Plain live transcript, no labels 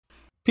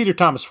Peter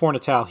Thomas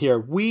Fornatal here.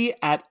 We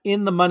at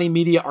In the Money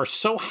Media are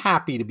so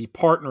happy to be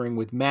partnering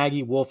with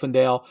Maggie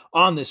Wolfendale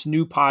on this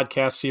new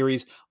podcast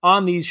series.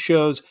 On these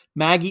shows,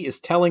 Maggie is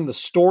telling the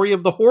story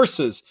of the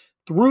horses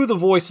through the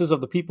voices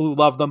of the people who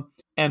love them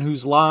and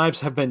whose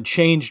lives have been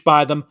changed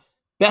by them.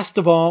 Best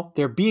of all,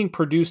 they're being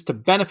produced to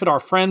benefit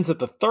our friends at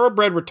the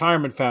Thoroughbred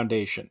Retirement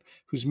Foundation,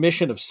 whose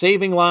mission of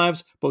saving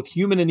lives, both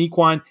human and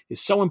equine, is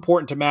so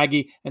important to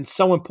Maggie and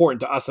so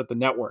important to us at the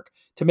network.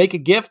 To make a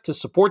gift to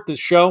support this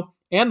show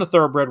and the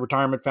Thoroughbred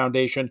Retirement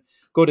Foundation,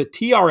 go to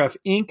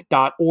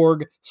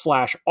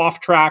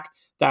trfinc.org/offtrack.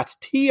 That's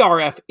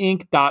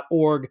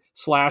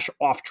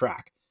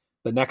trfinc.org/offtrack.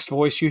 The next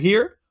voice you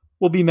hear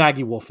will be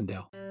Maggie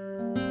Wolfendale.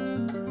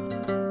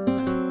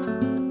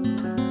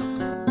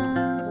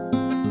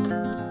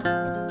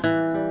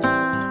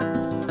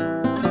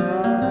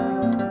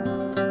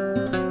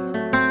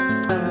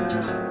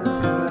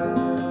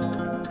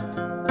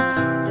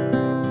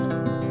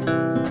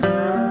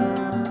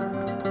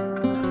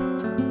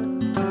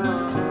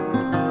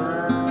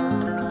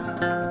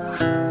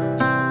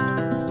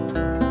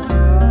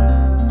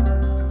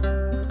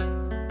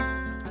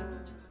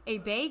 A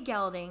bay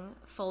gelding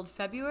foaled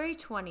February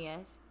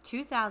 20th,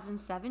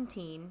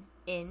 2017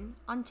 in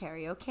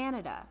Ontario,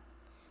 Canada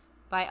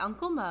by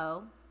Uncle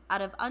Mo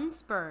out of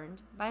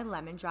Unspurned by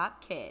Lemon Drop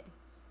Kid.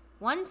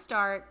 One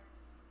start,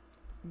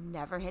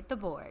 never hit the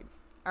board.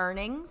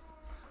 Earnings,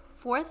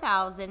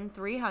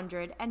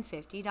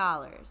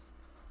 $4,350.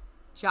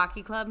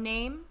 Jockey Club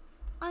name,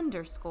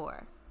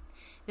 _.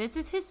 This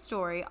is his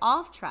story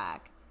off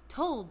track,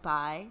 told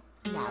by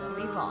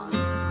Natalie Voss.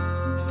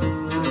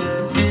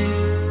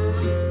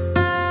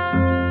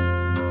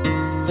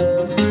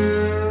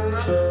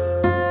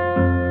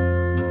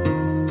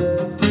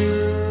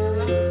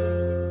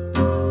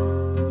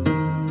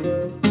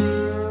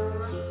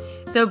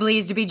 So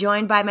pleased to be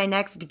joined by my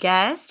next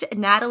guest,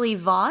 Natalie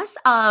Voss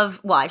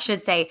of, well, I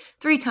should say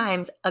 3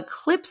 times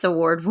Eclipse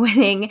Award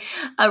winning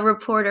a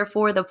reporter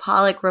for the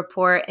Pollock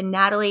Report. And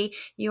Natalie,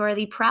 you are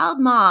the proud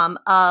mom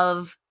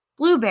of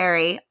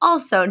Blueberry,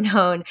 also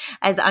known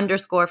as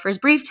 _ for his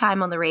brief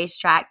time on the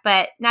racetrack.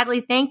 But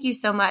Natalie, thank you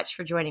so much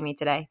for joining me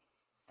today.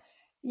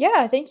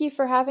 Yeah, thank you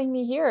for having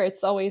me here.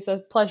 It's always a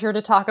pleasure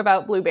to talk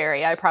about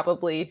Blueberry. I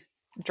probably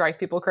drive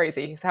people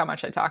crazy with how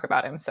much I talk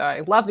about him. So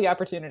I love the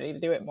opportunity to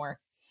do it more.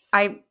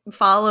 I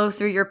follow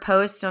through your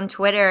posts on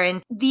Twitter,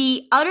 and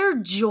the utter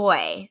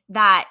joy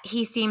that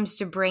he seems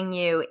to bring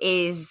you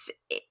is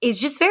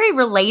just very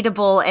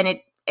relatable, and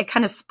it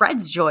kind of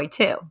spreads joy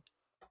too.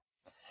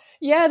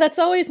 Yeah, that's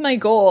always my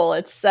goal.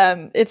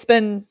 It's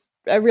been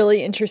a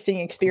really interesting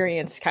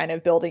experience kind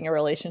of building a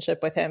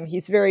relationship with him.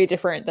 He's very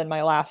different than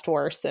my last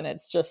horse, and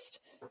it's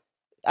just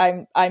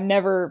I'm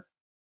never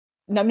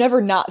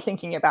not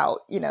thinking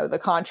about, the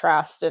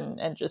contrast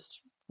and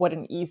just what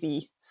an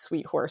easy,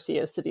 sweet horse he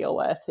is to deal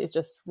with. He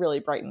just really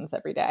brightens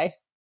every day.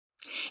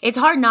 It's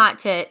hard not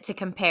to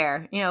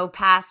compare,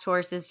 past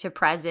horses to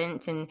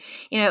present, and,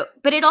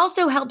 but it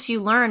also helps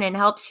you learn and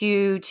helps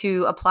you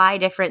to apply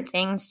different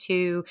things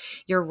to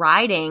your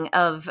riding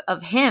of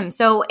him.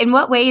 So in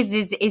what ways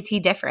is he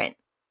different?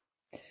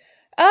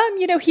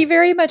 He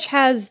very much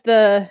has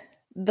the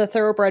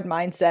thoroughbred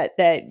mindset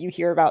that you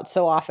hear about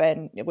so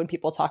often when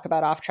people talk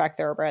about off-track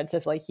thoroughbreds,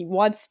 of like, he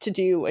wants to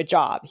do a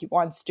job. He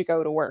wants to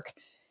go to work.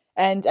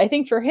 And I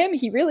think for him,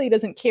 he really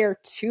doesn't care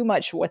too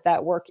much what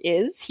that work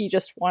is. He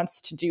just wants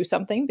to do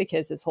something,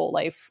 because his whole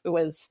life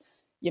was,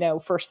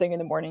 first thing in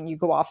the morning, you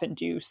go off and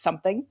do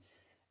something.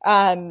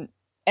 And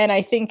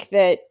I think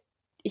that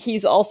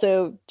he's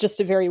also just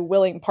a very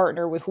willing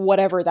partner with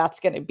whatever that's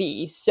going to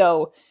be.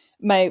 So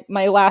my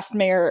last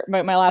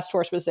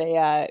horse was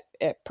a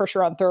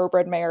Percheron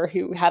thoroughbred mare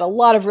who had a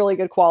lot of really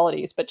good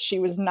qualities, but she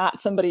was not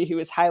somebody who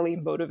was highly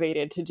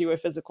motivated to do a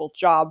physical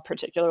job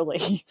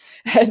particularly.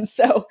 And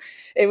so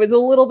it was a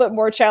little bit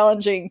more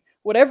challenging.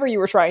 Whatever you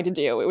were trying to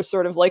do, it was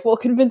sort of like, well,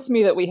 convince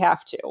me that we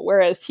have to.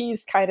 Whereas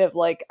he's kind of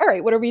like, all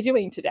right, what are we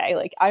doing today?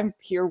 Like, I'm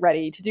here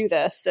ready to do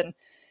this. And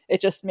it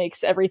just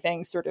makes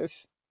everything sort of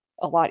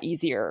a lot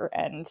easier.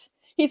 And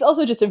he's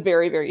also just a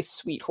very, very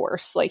sweet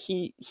horse. Like,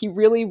 he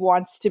really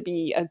wants to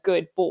be a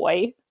good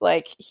boy.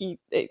 Like,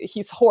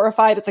 he's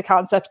horrified at the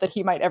concept that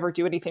he might ever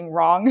do anything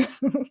wrong.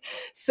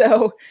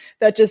 So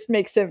that just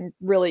makes him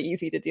really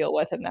easy to deal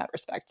with in that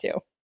respect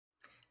too.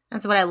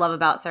 That's what I love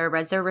about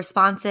thoroughbreds. They're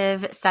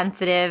responsive,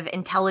 sensitive,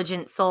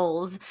 intelligent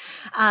souls.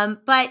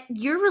 But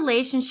your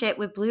relationship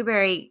with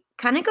Blueberry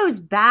kind of goes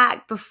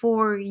back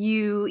before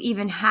you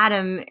even had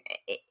him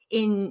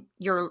in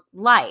your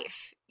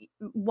life.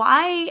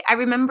 Why? I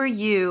remember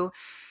you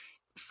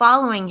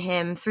following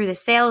him through the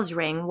sales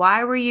ring.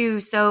 Why were you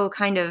so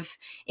kind of,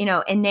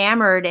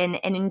 enamored and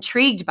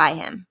intrigued by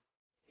him?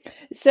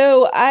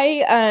 So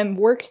I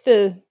worked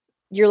the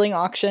yearling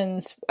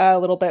auctions a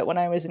little bit when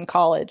I was in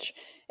college,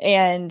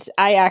 and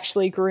I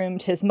actually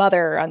groomed his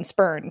mother,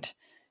 Unspurned.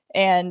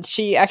 And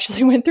she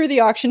actually went through the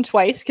auction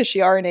twice because she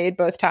RNA'd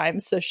both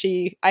times. So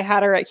I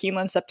had her at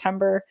Keeneland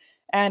September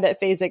and at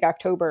Phasig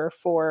October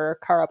for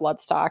Cara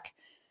Bloodstock.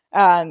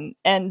 And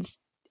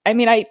I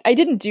mean, I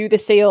didn't do the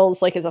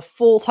sales like as a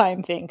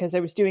full-time thing because I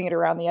was doing it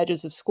around the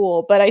edges of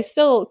school, but I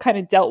still kind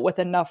of dealt with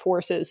enough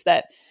horses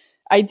that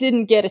I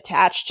didn't get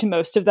attached to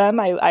most of them.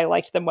 I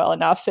liked them well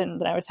enough,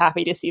 and I was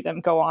happy to see them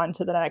go on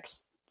to the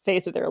next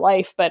phase of their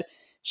life. But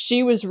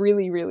she was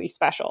really, really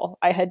special.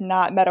 I had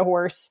not met a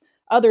horse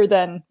other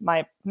than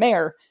my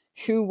mare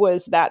who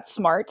was that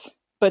smart,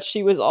 but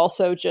she was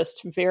also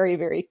just very,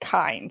 very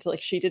kind.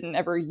 Like, she didn't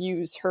ever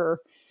use her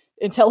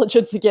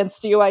intelligence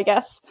against you, I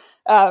guess,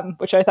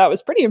 which I thought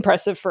was pretty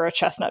impressive for a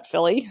chestnut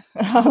filly.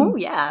 Oh,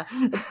 yeah.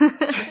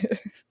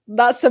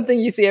 Not something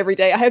you see every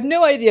day. I have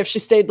no idea if she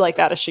stayed like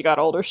that as she got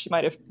older. She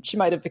might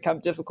have become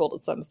difficult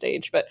at some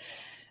stage, but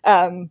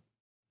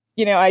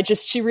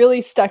she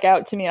really stuck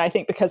out to me. And I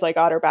think because I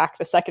got her back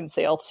the second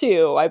sale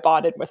too, I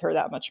bonded with her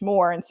that much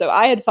more. And so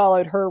I had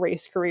followed her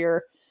race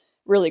career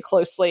really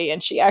closely,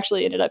 and she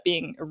actually ended up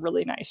being a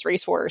really nice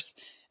racehorse.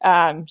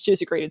 She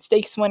was a graded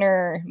stakes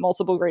winner,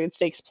 multiple graded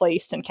stakes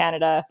placed in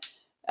Canada.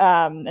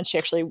 And she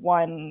actually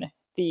won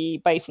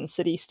the Bison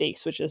City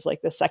Stakes, which is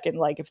like the second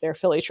leg of their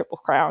filly Triple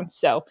Crown.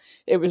 So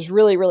it was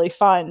really, really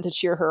fun to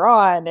cheer her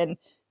on. And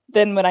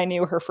then when I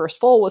knew her first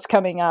foal was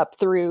coming up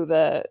through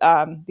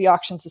the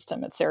auction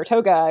system at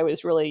Saratoga, I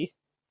was really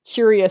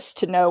curious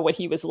to know what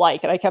he was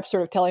like. And I kept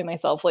sort of telling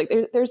myself, like,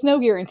 there's no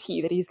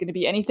guarantee that he's going to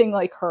be anything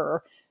like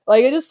her.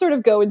 Like, I just sort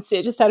of go and see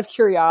it just out of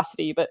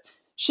curiosity, but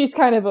she's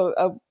kind of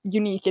a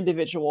unique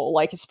individual.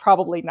 Like, it's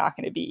probably not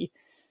going to be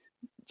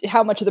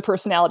how much of the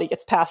personality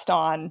gets passed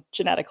on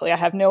genetically. I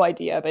have no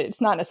idea, but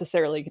it's not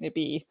necessarily going to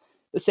be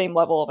the same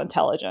level of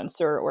intelligence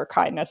or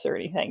kindness or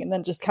anything. And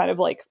then just kind of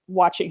like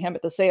watching him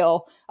at the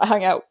sale, I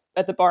hung out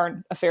at the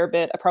barn a fair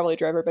bit. I probably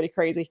drove everybody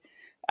crazy.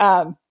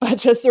 But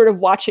just sort of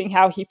watching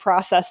how he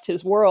processed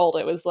his world,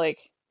 it was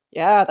like,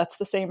 yeah, that's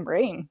the same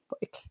brain.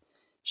 Like,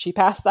 she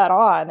passed that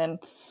on. And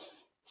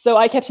so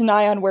I kept an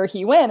eye on where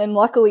he went, and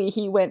luckily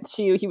he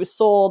was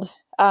sold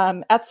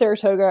at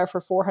Saratoga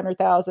for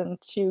 $400,000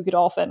 to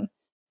Godolphin.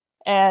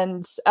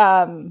 And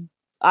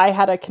I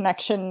had a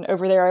connection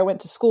over there. I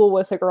went to school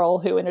with a girl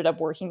who ended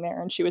up working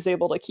there, and she was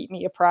able to keep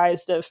me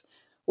apprised of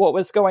what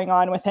was going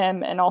on with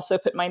him and also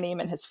put my name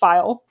in his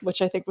file,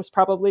 which I think was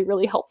probably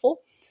really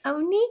helpful. Oh,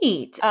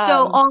 neat.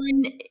 So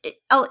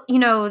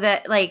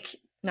that, like,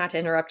 not to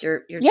interrupt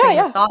your train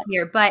of thought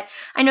here, but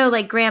I know,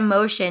 like, Graham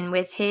Motion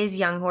with his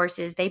young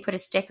horses, they put a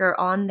sticker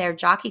on their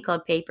Jockey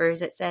Club papers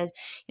that said,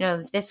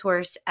 if this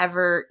horse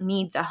ever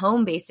needs a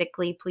home,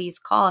 basically, please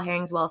call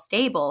Herringswell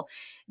Stable.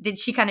 Did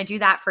she kind of do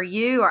that for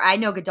you? Or I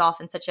know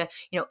Godolphin's such a,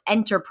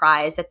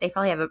 enterprise that they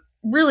probably have a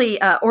really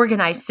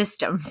organized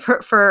system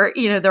for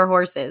their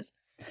horses.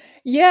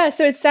 Yeah.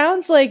 So it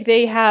sounds like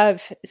they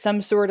have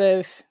some sort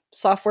of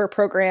software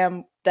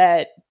program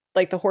that,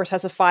 like, the horse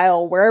has a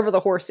file wherever the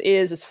horse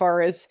is, as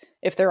far as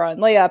if they're on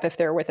layup, if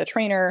they're with a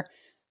trainer,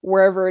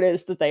 wherever it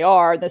is that they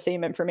are, the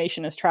same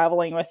information is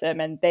traveling with them.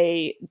 And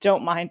they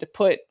don't mind to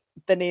put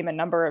the name and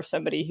number of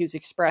somebody who's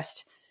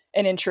expressed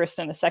an interest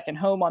in a second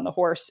home on the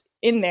horse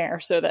in there,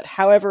 so that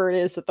however it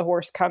is that the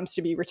horse comes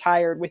to be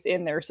retired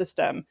within their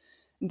system,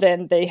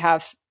 then they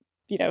have,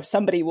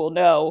 somebody will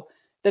know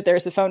that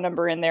there's a phone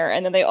number in there.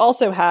 And then they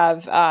also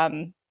have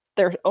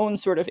their own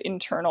sort of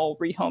internal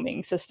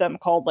rehoming system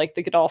called, like,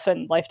 the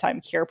Godolphin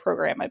Lifetime Care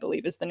Program, I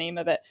believe is the name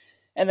of it.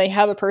 And they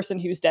have a person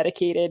who's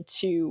dedicated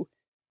to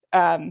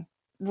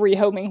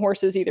rehoming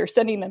horses, either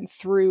sending them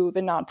through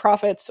the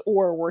nonprofits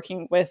or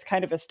working with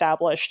kind of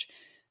established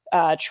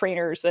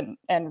trainers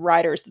and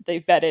riders that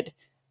they've vetted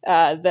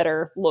that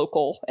are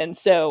local. And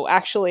so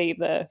actually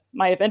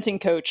my eventing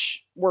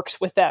coach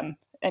works with them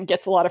and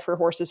gets a lot of her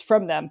horses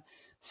from them.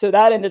 So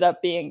that ended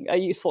up being a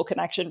useful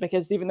connection,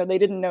 because even though they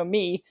didn't know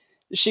me,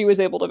 she was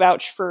able to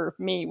vouch for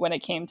me when it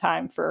came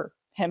time for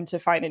him to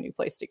find a new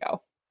place to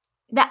go.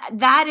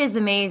 That is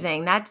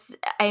amazing.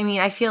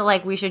 I feel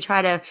like we should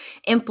try to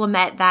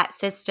implement that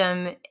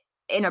system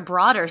in a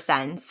broader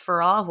sense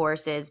for all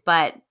horses,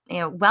 but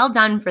well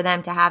done for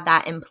them to have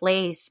that in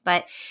place.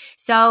 But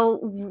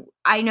so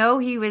I know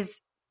he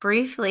was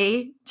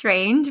briefly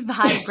trained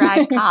by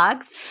Brad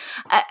Cox.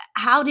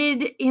 How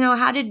did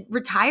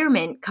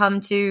retirement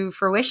come to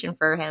fruition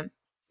for him?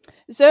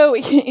 So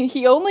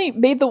he only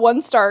made the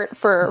one start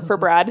for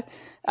Brad.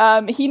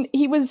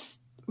 He was,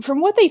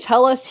 from what they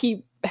tell us,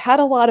 he had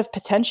a lot of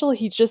potential.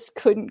 He just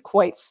couldn't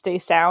quite stay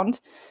sound.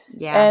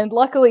 Yeah. And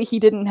luckily he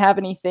didn't have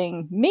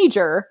anything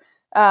major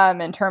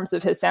in terms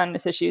of his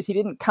soundness issues. He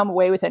didn't come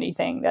away with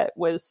anything that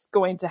was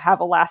going to have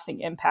a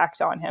lasting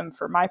impact on him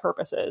for my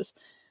purposes.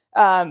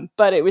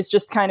 But it was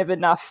just kind of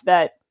enough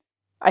that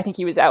I think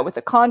he was out with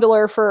a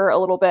condylar for a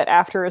little bit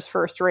after his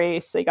first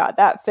race. They got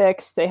that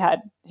fixed. They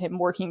had him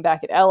working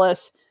back at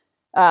Ellis.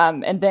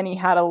 And then he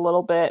had a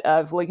little bit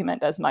of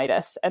ligament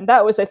desmitis. And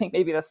that was, I think,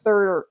 maybe the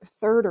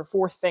third or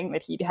fourth thing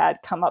that he'd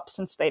had come up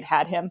since they'd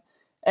had him.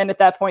 And at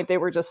that point, they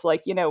were just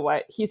like, you know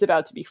what? He's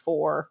about to be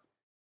 4.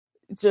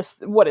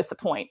 Just what is the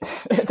point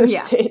at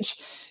this stage?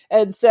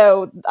 And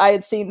so I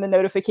had seen the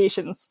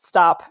notifications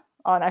stop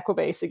on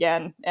Equibase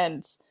again.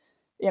 And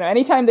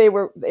anytime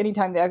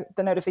the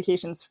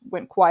notifications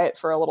went quiet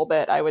for a little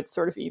bit, I would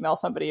sort of email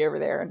somebody over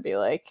there and be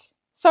like,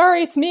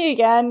 sorry, it's me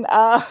again.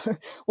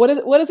 What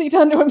has he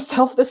done to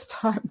himself this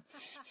time?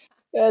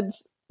 And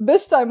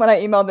this time when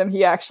I emailed them,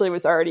 he actually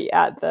was already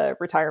at the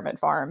retirement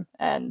farm.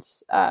 And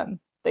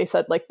they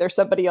said, like, there's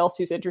somebody else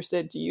who's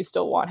interested. Do you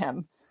still want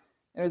him?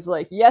 And it was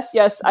like,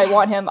 yes, I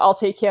want him. I'll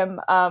take him.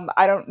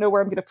 I don't know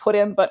where I'm going to put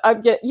him, but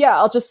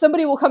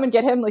somebody will come and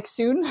get him like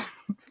soon.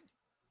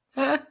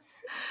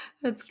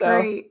 That's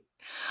great.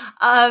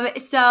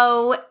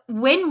 So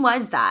when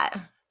was that?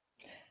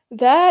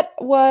 That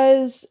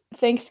was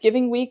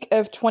Thanksgiving week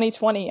of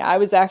 2020. I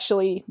was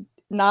actually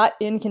not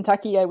in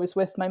Kentucky. I was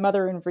with my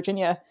mother in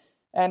Virginia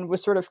and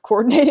was sort of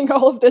coordinating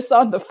all of this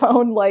on the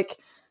phone. Like,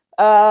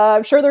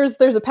 I'm sure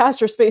there's a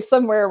pasture space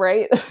somewhere,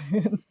 right?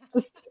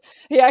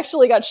 He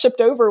actually got shipped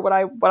over when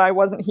I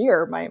wasn't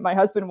here. My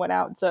husband went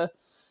out to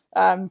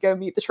go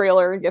meet the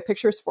trailer and get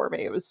pictures for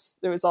me. It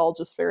was all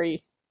just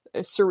very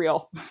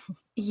surreal.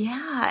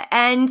 Yeah.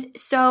 And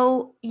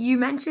so you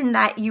mentioned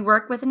that you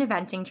work with an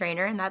eventing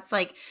trainer, and that's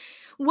like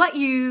what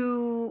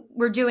you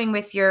were doing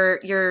with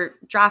your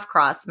draft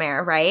cross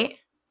mare, right?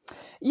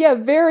 Yeah,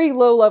 very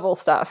low level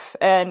stuff.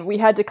 And we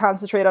had to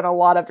concentrate on a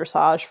lot of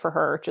dressage for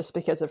her just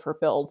because of her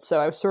build. So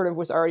I sort of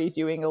was already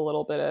doing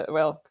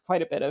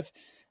quite a bit of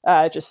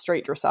just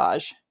straight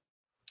dressage.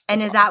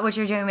 And is that what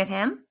you're doing with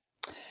him?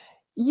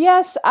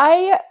 Yes,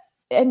 I'm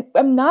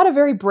not a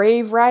very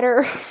brave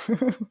rider.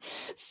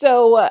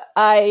 So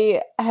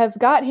I have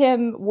got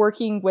him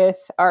working with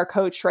our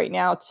coach right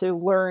now to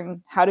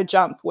learn how to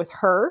jump with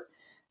her.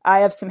 I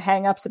have some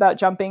hangups about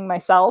jumping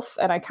myself,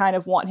 and I kind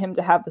of want him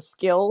to have the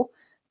skill,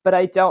 but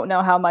I don't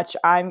know how much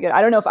I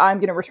don't know if I'm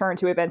going to return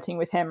to eventing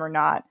with him or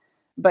not,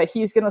 but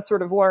he's going to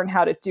sort of learn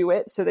how to do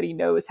it so that he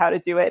knows how to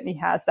do it. And he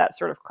has that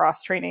sort of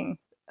cross training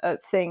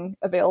thing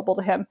available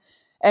to him.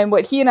 And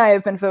what he and I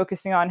have been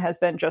focusing on has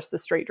been just the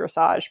straight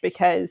dressage,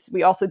 because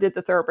we also did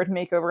the thoroughbred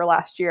makeover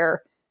last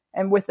year.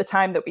 And with the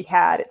time that we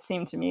had, it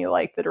seemed to me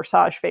like the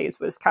dressage phase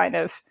was kind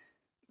of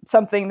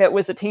something that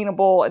was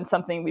attainable and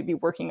something we'd be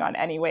working on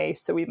anyway.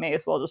 So we may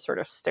as well just sort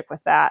of stick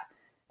with that.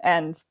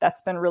 And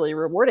that's been really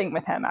rewarding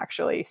with him,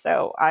 actually.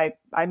 So I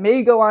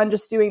may go on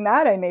just doing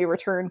that. I may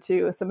return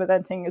to some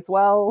eventing as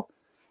well.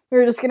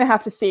 We're just going to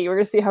have to see. We're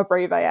going to see how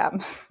brave I am.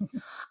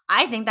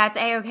 I think that's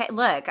A-okay.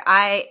 Look,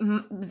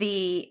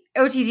 the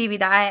OTGB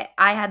that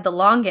I had the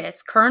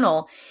longest,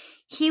 Colonel,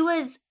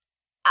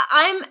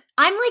 I'm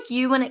like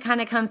you when it kind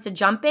of comes to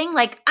jumping.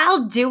 Like,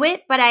 I'll do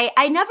it, but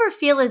I never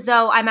feel as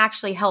though I'm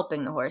actually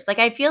helping the horse. Like,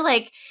 I feel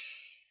like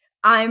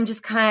I'm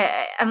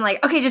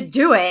like, okay, just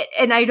do it.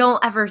 And I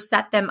don't ever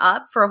set them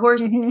up for a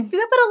horse. Mm-hmm. But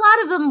a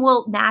lot of them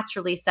will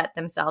naturally set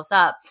themselves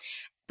up.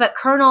 But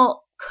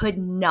Colonel could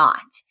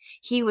not.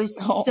 He was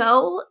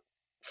so,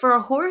 for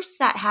a horse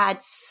that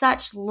had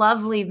such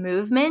lovely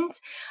movement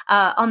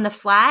on the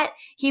flat,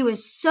 he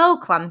was so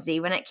clumsy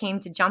when it came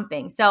to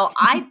jumping. So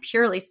I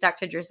purely stuck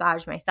to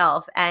dressage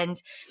myself,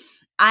 and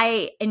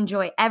I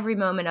enjoy every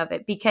moment of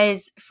it,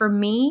 because for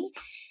me,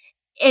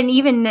 and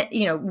even,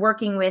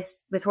 working with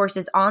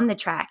horses on the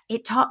track,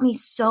 it taught me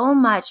so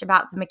much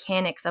about the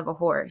mechanics of a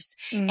horse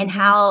and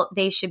how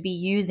they should be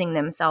using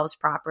themselves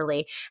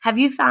properly. Have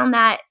you found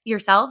that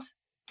yourself?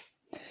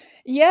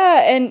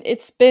 Yeah, and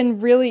it's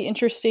been really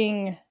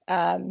interesting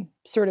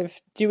sort of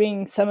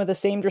doing some of the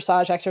same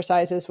dressage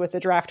exercises with a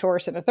draft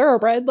horse and a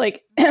thoroughbred.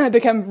 Like, I've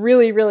become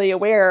really, really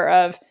aware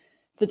of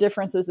the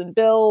differences in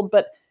build.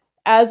 But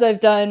as I've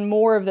done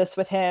more of this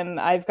with him,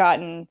 I've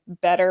gotten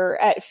better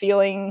at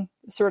feeling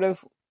sort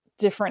of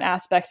different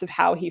aspects of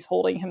how he's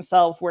holding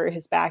himself, where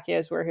his back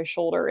is, where his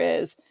shoulder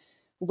is,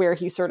 where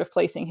he's sort of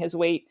placing his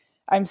weight.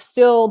 I'm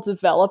still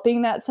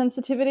developing that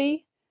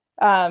sensitivity.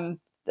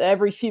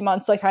 Every few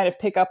months, I kind of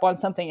pick up on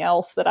something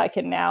else that I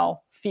can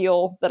now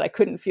feel that I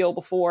couldn't feel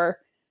before.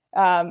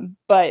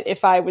 But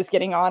if I was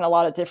getting on a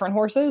lot of different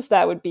horses,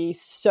 that would be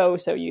so,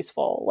 so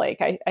useful.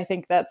 Like, I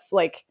think that's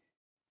like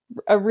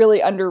a really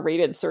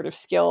underrated sort of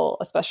skill,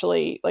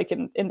 especially like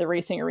in the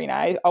racing arena.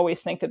 I always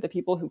think that the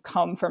people who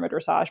come from a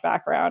dressage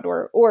background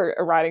or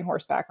a riding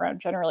horse background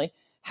generally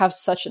have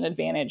such an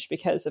advantage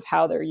because of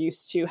how they're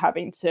used to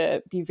having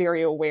to be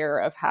very aware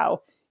of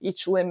how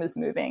each limb is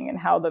moving and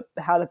how the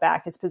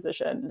back is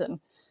positioned. And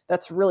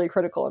that's really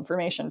critical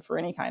information for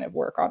any kind of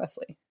work,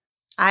 honestly.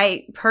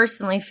 I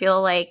personally feel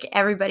like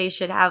everybody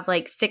should have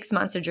like 6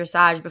 months of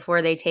dressage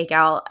before they take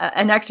out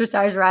an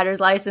exercise rider's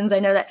license. I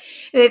know that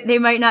they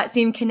might not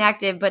seem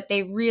connected, but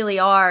they really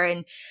are.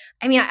 And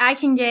I mean, I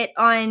can get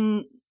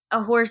on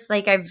a horse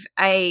like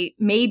I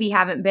maybe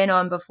haven't been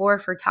on before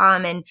for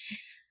Tom, and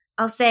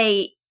I'll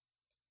say,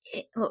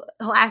 he'll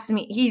ask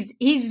me,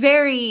 he's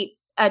very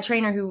a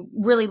trainer who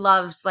really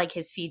loves like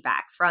his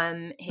feedback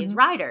from his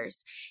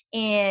riders.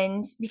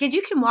 And because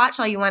you can watch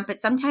all you want,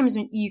 but sometimes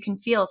you can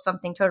feel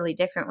something totally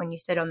different when you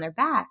sit on their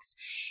backs.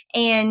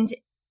 And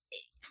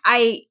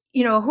a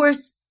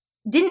horse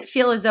didn't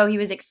feel as though he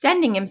was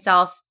extending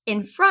himself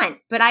in front,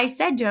 but I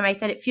said to him,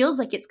 it feels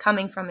like it's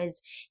coming from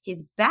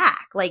his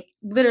back, like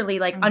literally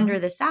like under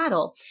the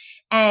saddle.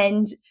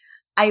 And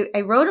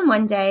I rode him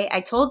one day.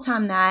 I told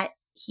Tom that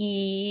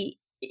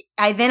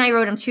I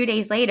rode him 2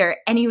 days later,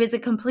 and he was a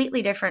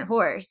completely different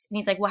horse. And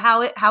he's like,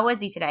 well, how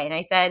was he today? And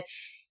I said,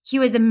 he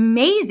was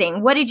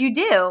amazing. What did you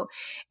do?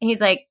 And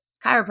he's like,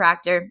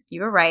 chiropractor.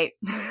 You were right.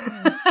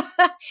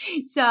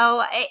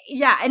 So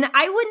yeah. And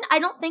I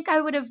don't think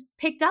I would have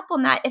picked up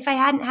on that if I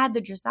hadn't had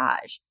the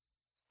dressage.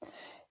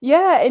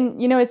 Yeah.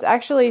 And, it's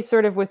actually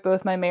sort of with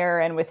both my mare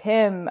and with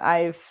him,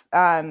 I've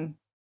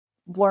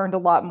learned a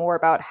lot more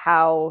about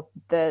how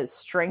the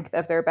strength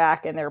of their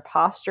back and their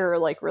posture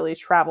like really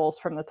travels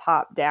from the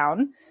top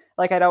down.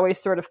 Like I'd always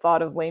sort of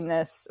thought of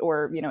lameness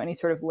or, any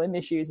sort of limb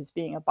issues as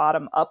being a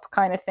bottom up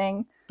kind of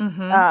thing.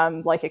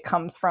 Mm-hmm. Like it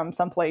comes from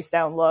someplace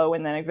down low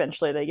and then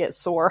eventually they get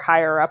sore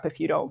higher up if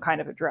you don't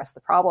kind of address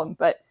the problem.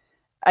 But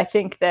I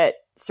think that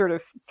sort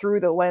of through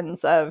the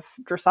lens of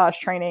dressage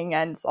training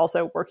and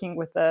also working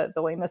with the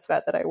lameness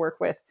vet that I work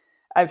with,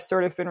 I've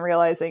sort of been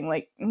realizing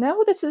like,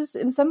 no, this is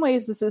in some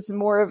ways, this is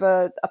more of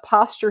a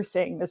posture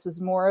thing. This is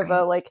more of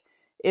a like,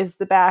 is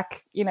the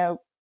back,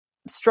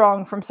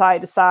 strong from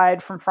side to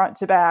side, from front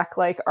to back?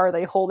 Like, are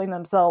they holding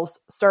themselves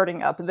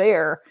starting up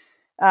there?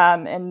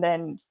 And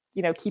then,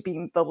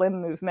 keeping the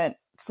limb movement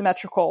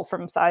symmetrical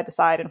from side to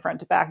side and front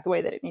to back the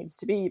way that it needs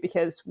to be.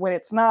 Because when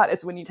it's not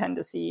is when you tend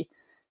to see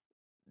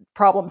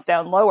problems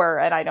down lower.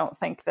 And I don't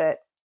think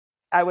that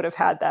I would have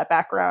had that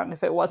background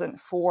if it wasn't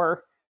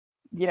for,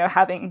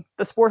 having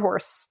the sport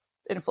horse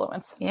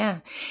influence. Yeah.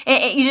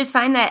 You just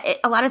find that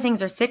a lot of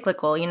things are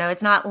cyclical,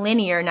 it's not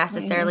linear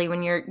necessarily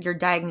when you're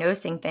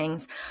diagnosing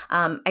things.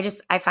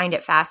 I find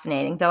it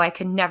fascinating, though I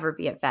could never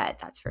be a vet.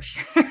 That's for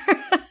sure.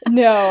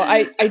 No,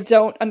 I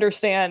don't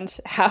understand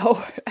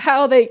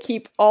how they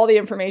keep all the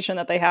information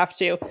that they have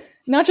to,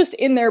 not just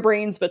in their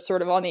brains, but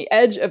sort of on the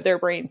edge of their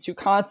brains to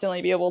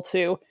constantly be able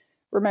to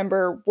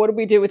remember, what did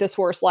we do with this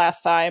horse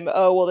last time?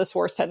 Oh, well, this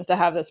horse tends to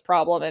have this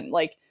problem. And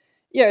like,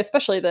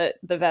 especially the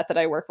vet that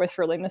I work with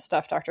for lameness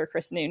stuff, Dr.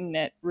 Chris Newton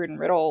at Root and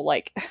Riddle,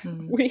 like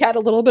we had a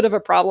little bit of a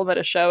problem at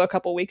a show a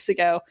couple weeks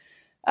ago.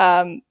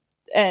 And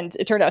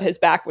it turned out his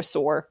back was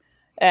sore.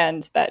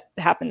 And that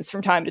happens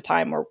from time to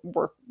time.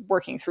 We're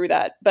working through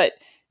that. But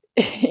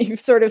he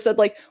sort of said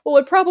like, well,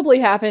 what probably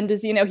happened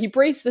is, he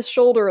braced this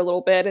shoulder a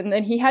little bit and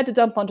then he had to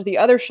dump onto the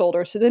other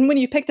shoulder. So then when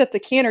you picked up the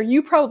canter,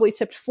 you probably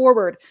tipped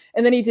forward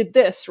and then he did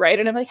this, right?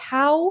 And I'm like,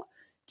 how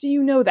do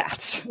you know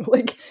that?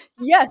 Like,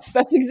 yes,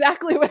 that's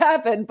exactly what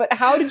happened. But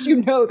how did you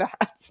know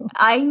that?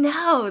 I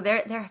know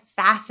they're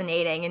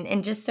fascinating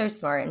and just so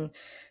smart. And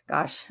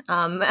gosh,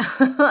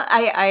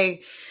 I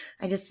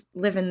just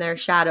live in their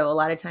shadow a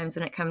lot of times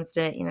when it comes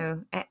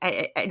to,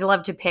 I'd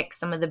love to pick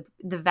some of the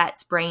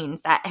vets'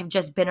 brains that have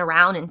just been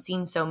around and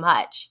seen so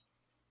much.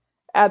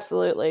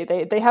 Absolutely.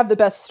 They have the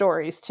best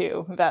stories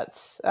too,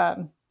 vets.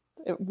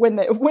 When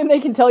they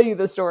can tell you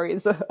the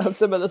stories of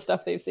some of the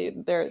stuff they've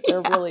seen, they're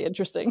really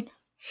interesting.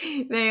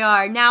 They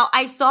are. Now,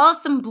 I saw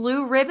some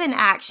blue ribbon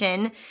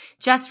action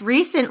just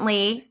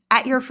recently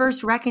at your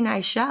first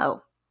recognized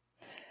show.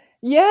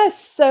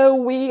 Yes. So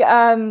we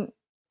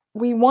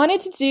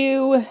wanted to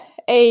do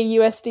a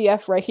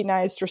USDF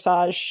recognized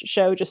dressage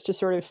show just to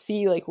sort of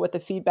see like what the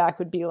feedback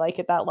would be like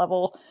at that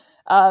level.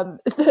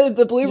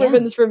 The blue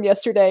ribbons from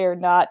yesterday are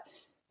not,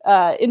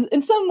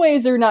 in some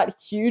ways are not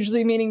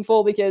hugely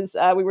meaningful because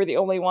we were the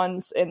only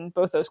ones in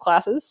both those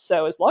classes.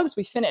 So as long as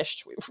we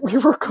finished, we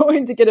were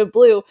going to get a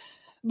blue.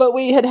 But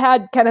we had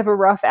kind of a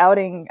rough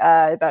outing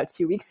about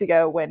 2 weeks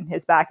ago when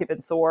his back had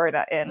been sore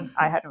and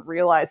I hadn't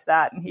realized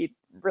that. And he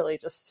really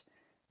just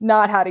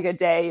not had a good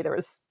day. There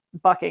was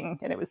bucking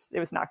and it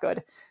was not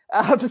good.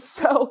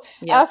 So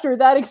after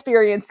that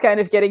experience,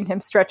 kind of getting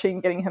him stretching,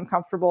 getting him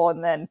comfortable,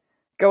 and then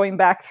going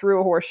back through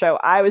a horse show,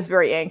 I was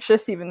very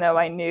anxious, even though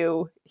I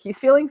knew he's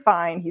feeling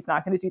fine. He's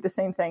not going to do the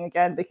same thing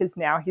again because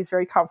now he's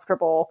very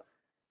comfortable.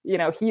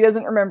 He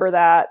doesn't remember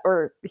that,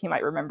 or he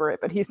might remember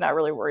it, but he's not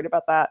really worried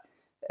about that.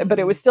 But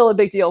it was still a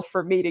big deal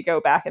for me to go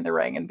back in the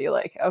ring and be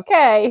like,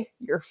 okay,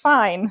 you're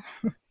fine.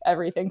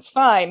 Everything's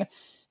fine.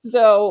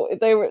 So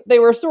they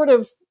were sort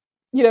of,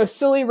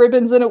 silly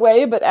ribbons in a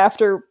way. But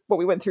after what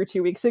we went through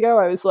 2 weeks ago,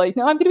 I was like,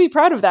 no, I'm going to be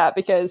proud of that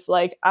because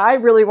like I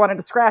really wanted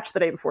to scratch the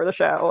day before the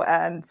show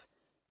and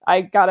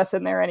I got us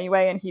in there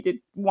anyway. And he did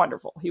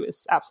wonderful. He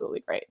was absolutely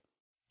great.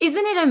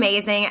 Isn't it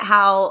amazing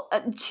how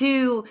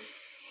to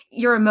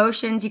your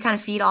emotions, you kind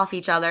of feed off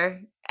each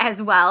other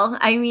as well?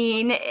 I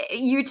mean,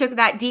 you took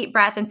that deep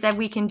breath and said,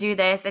 we can do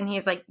this. And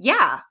he's like,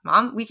 yeah,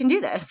 Mom, we can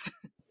do this.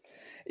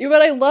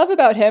 What I love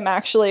about him,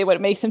 actually,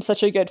 what makes him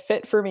such a good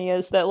fit for me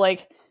is that,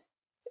 like,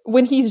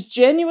 when he's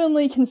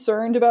genuinely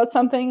concerned about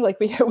something, like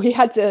we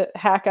had to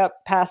hack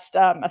up past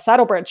a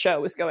saddlebred show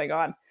was going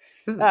on.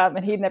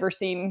 And he'd never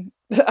seen,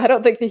 I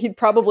don't think that he'd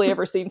probably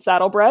ever seen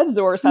saddlebreds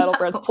or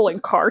saddlebreds pulling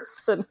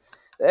carts. And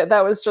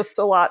that was just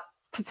a lot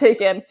to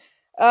take in.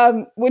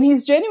 When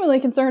he's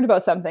genuinely concerned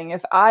about something,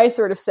 if I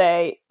sort of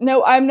say,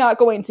 no, I'm not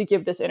going to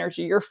give this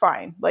energy, you're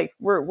fine. Like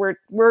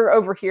we're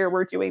over here,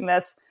 we're doing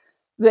this,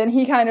 then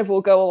he kind of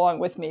will go along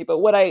with me. But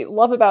what I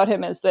love about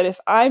him is that if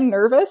I'm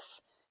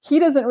nervous, he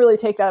doesn't really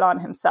take that on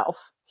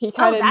himself. He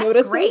kind of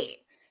notices. Great.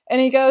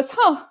 And he goes,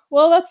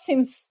 well, that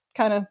seems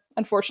kind of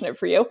unfortunate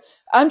for you.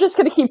 I'm just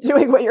going to keep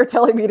doing what you're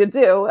telling me to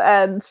do.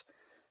 And,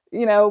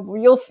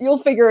 you'll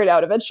figure it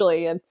out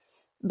eventually. And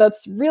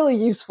that's really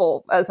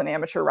useful as an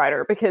amateur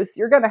rider, because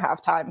you're going to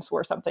have times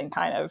where something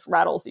kind of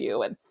rattles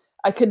you. And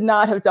I could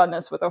not have done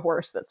this with a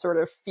horse that sort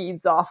of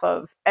feeds off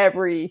of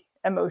every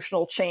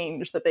emotional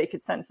change that they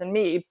could sense in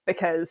me,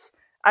 because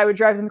I would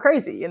drive them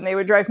crazy and they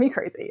would drive me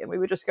crazy and we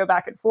would just go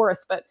back and forth.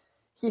 But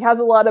he has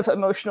a lot of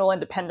emotional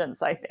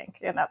independence, I think,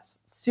 and that's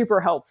super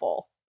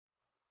helpful.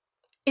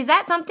 Is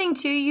that something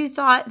too you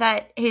thought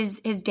that his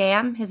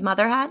Dam, his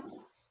mother, had?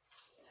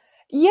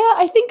 Yeah,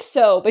 I think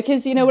so,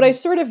 because, what I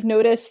sort of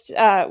noticed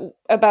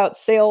about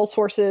sales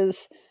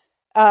horses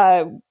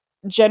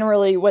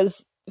generally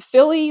was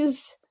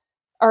fillies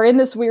are in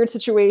this weird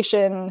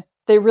situation.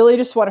 They really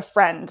just want a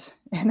friend,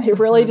 and they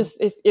really just,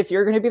 if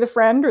you're going to be the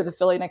friend or the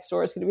filly next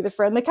door is going to be the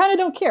friend, they kind of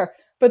don't care,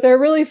 but they're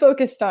really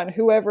focused on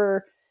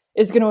whoever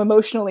is going to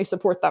emotionally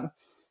support them.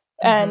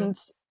 And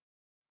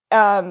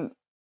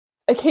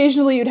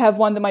occasionally you'd have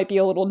one that might be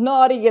a little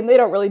naughty and they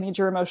don't really need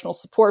your emotional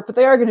support, but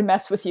they are going to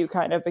mess with you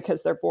kind of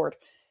because they're bored.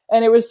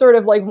 And it was sort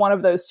of like one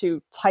of those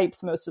two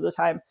types most of the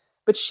time.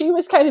 But she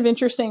was kind of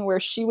interesting, where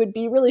she would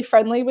be really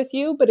friendly with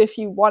you, but if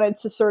you wanted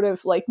to sort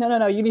of like,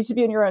 no, you need to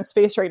be in your own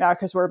space right now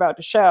because we're about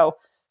to show.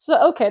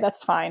 So, okay,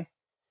 that's fine.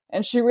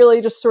 And she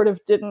really just sort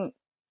of didn't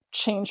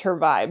change her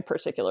vibe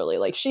particularly.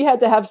 Like, she had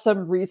to have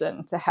some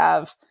reason to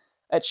have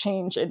a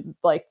change in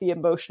like the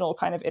emotional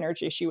kind of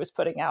energy she was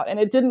putting out. And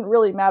it didn't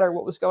really matter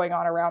what was going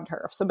on around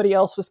her. If somebody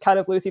else was kind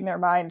of losing their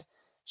mind,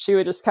 she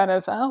would just kind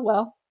of, oh,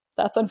 well,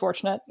 that's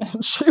unfortunate.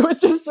 And she would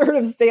just sort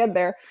of stand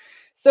there.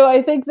 So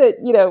I think that,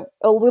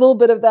 a little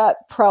bit of that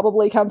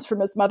probably comes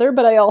from his mother,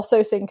 but I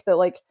also think that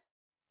like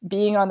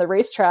being on the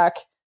racetrack,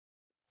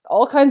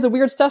 all kinds of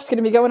weird stuff's going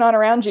to be going on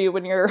around you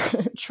when you're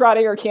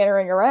trotting or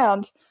cantering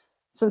around.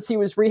 Since he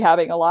was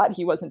rehabbing a lot,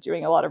 he wasn't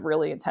doing a lot of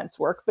really intense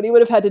work, but he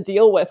would have had to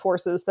deal with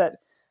horses that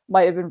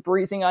might have been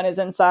breezing on his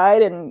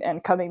inside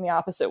and coming the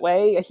opposite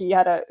way. He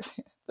had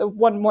the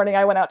one morning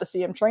I went out to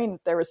see him train,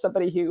 there was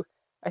somebody who,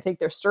 I think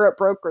their stirrup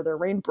broke or their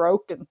rein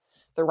broke, and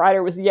the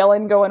rider was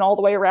yelling, going all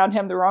the way around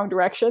him the wrong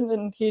direction.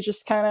 And he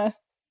just kind of,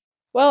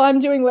 well, I'm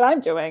doing what I'm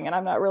doing and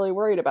I'm not really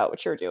worried about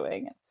what you're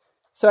doing.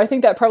 So I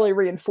think that probably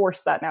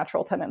reinforced that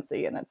natural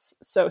tendency, and it's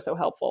so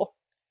helpful.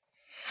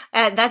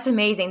 That's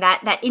amazing.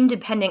 That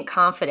independent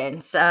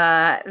confidence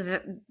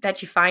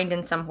that you find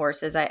in some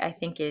horses, I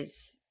think it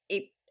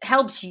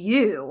helps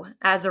you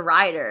as a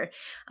rider,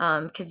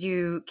 because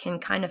you can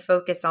kind of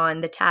focus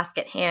on the task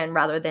at hand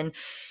rather than,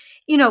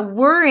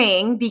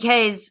 worrying,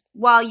 because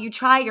while you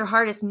try your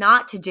hardest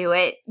not to do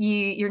it,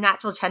 your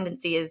natural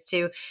tendency is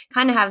to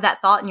kind of have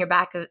that thought in your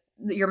back of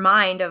your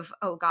mind of,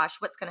 oh gosh,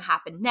 what's going to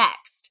happen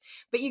next?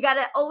 But you got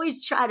to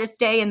always try to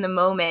stay in the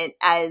moment,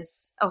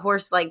 as a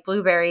horse like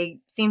Blueberry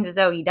seems as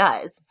though he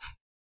does.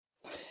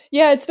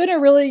 Yeah, it's been a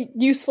really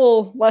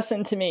useful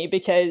lesson to me,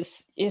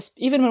 because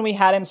even when we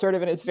had him sort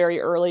of in his very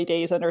early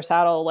days under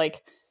saddle,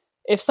 like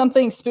if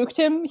something spooked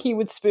him, he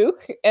would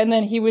spook and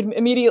then he would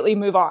immediately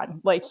move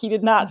on. Like, he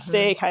did not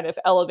stay kind of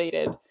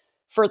elevated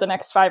for the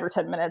next 5 or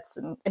 10 minutes,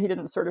 and he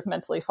didn't sort of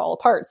mentally fall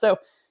apart. So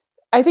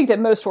I think that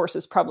most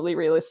horses probably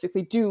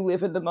realistically do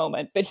live in the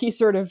moment, but he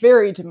sort of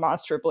very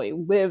demonstrably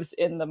lives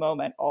in the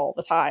moment all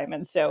the time.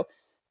 And so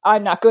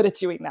I'm not good at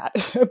doing that,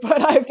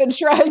 but I've been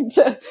trying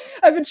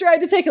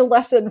to take a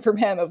lesson from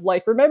him of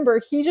like,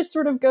 remember, he just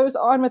sort of goes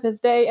on with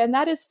his day, and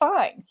that is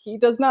fine. He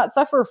does not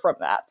suffer from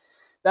that.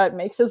 That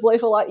makes his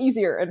life a lot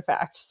easier, in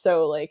fact.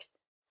 So like,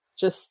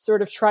 just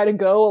sort of try to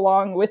go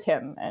along with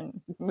him and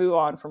move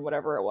on from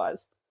whatever it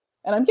was.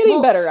 And I'm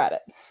getting better at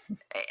it.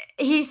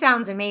 He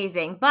sounds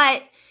amazing.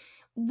 But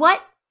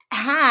what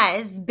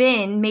has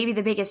been maybe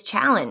the biggest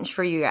challenge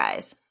for you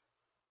guys?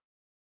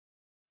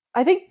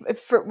 I think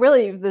for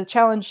really the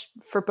challenge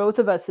for both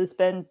of us has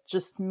been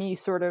just me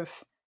sort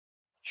of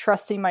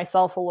trusting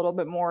myself a little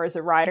bit more as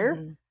a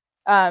rider.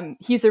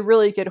 He's a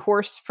really good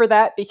horse for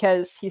that,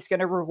 because he's going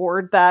to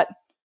reward that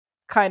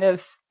kind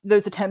of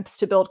those attempts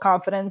to build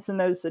confidence and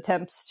those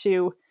attempts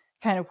to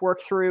kind of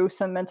work through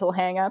some mental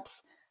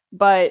hangups.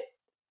 But,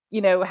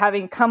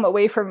 having come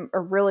away from a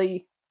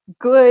really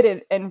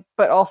good and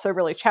but also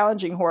really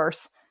challenging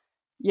horse,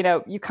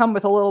 you come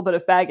with a little bit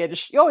of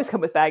baggage. You always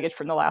come with baggage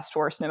from the last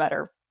horse, no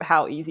matter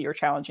how easy or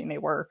challenging they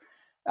were.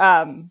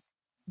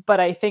 But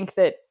I think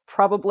that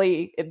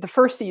probably the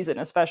first season,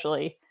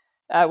 especially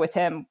with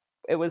him,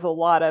 it was a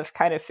lot of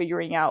kind of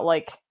figuring out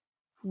like,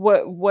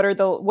 what are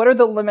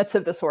the limits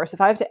of this horse?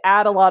 If I have to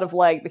add a lot of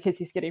leg because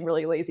he's getting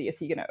really lazy, is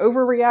he going to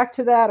overreact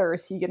to that, or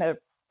is he going to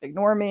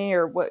ignore me,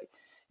 or what?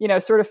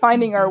 Sort of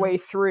finding our way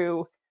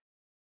through.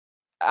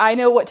 I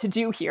know what to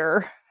do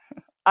here.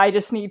 I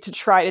just need to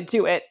try to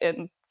do it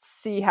and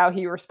see how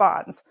he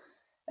responds.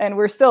 And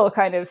we're still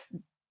kind of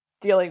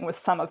dealing with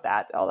some of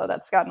that, although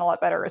that's gotten a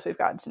lot better as we've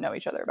gotten to know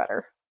each other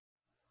better.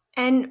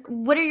 And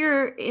what are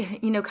your,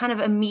 kind of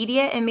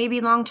immediate and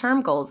maybe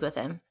long-term goals with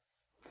him?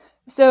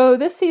 So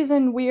this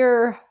season,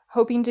 we're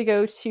hoping to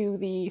go to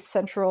the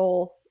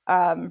Central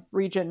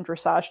region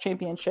dressage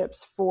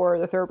championships for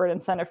the Thoroughbred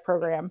Incentive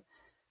Program.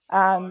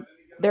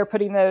 They're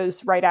putting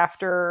those right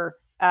after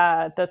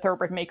the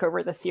Thoroughbred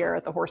Makeover this year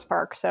at the horse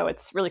park. So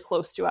it's really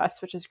close to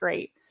us, which is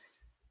great.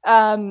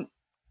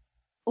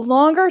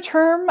 Longer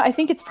term, I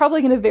think it's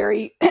probably going to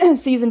vary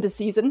season to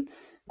season.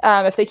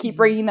 If they keep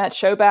bringing that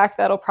show back,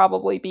 that'll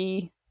probably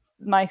be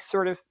my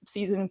sort of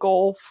season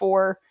goal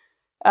for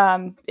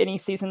any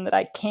season that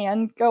I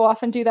can go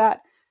off and do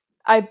that.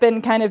 I've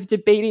been kind of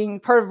debating,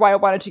 part of why I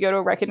wanted to go to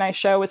a recognized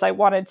show is I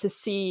wanted to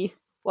see,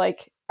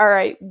 like, all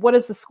right, what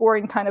is the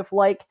scoring kind of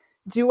like?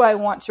 Do I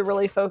want to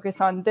really focus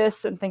on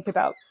this and think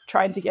about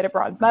trying to get a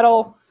bronze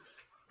medal?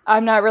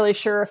 I'm not really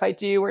sure if I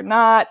do or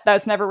not.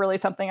 That's never really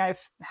something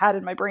I've had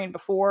in my brain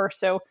before.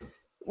 So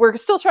we're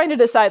still trying to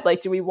decide,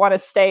 like, do we want to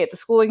stay at the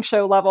schooling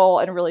show level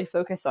and really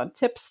focus on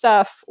tip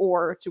stuff?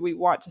 Or do we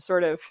want to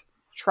sort of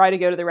try to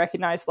go to the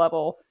recognized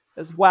level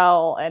as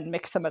well and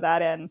mix some of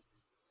that in?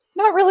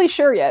 Not really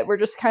sure yet. We're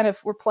just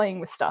we're playing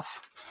with stuff.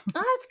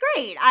 Oh, that's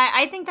great.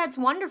 I think that's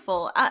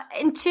wonderful.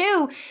 And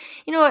two,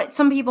 what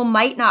some people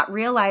might not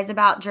realize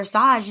about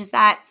dressage is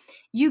that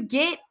you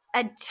get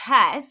a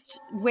test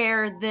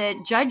where the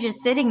judge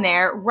is sitting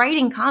there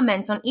writing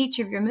comments on each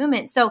of your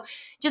movements. So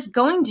just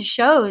going to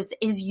shows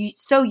is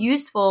so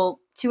useful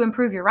to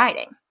improve your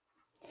riding.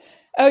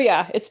 Oh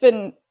yeah, it's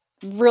been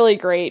really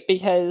great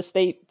because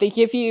they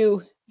give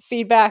you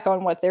feedback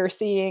on what they're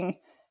seeing.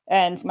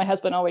 And my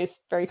husband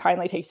always very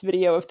kindly takes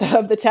video of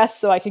the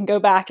test so I can go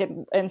back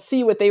and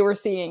see what they were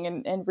seeing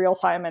in real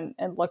time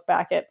and look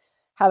back at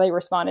how they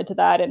responded to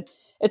that. And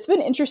it's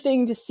been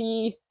interesting to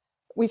see.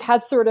 We've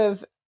had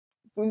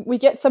we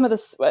get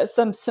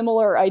some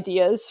similar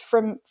ideas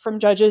from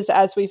judges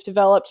as we've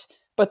developed,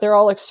 but they're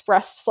all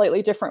expressed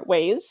slightly different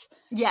ways.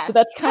 Yeah, so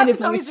that's kind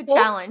of always useful. A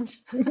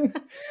challenge.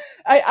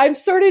 I'm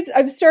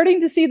starting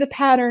to see the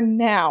pattern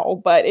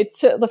now, but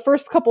it's the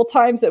first couple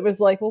times it was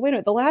like, well, wait a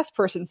minute, the last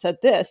person said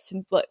this,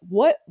 and like,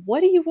 what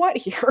do you want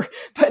here?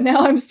 But now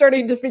I'm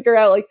starting to figure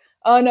out, like,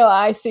 oh no,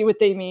 I see what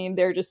they mean.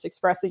 They're just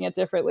expressing it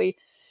differently,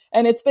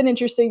 and it's been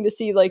interesting to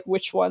see like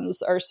which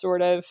ones are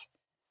sort of,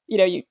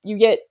 you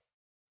get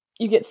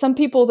some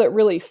people that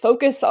really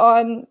focus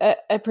on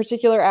a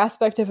particular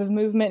aspect of a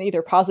movement,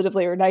 either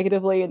positively or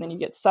negatively, and then you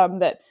get some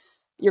that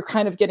you're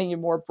kind of getting a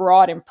more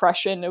broad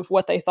impression of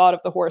what they thought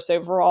of the horse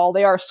overall.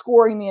 They are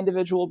scoring the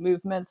individual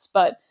movements,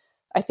 but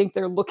I think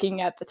they're looking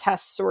at the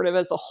test sort of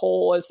as a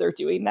whole as they're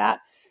doing that.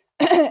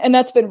 And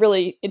that's been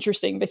really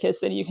interesting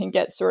because then you can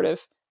get sort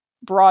of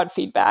broad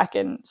feedback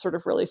and sort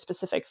of really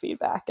specific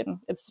feedback. And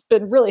it's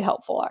been really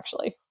helpful,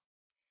 actually.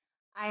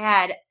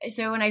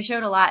 So when I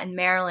showed a lot in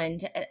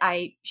Maryland,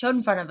 I showed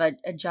in front of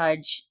a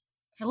judge.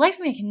 For the life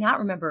of me, I cannot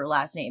remember her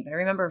last name, but I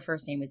remember her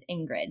first name was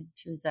Ingrid.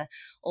 She was an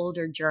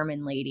older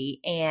German lady,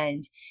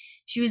 and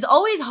she was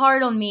always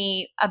hard on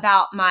me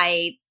about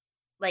my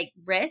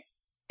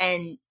wrists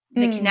and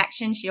the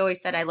connection. She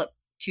always said I looked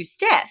too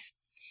stiff.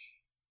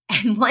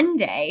 And one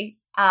day,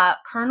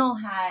 Colonel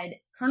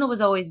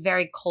was always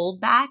very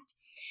cold backed,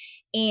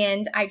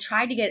 and I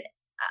tried to get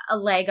a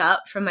leg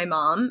up from my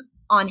mom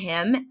on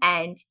him,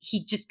 and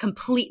he just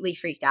completely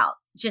freaked out,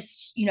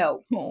 just,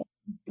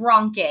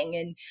 bronking,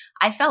 and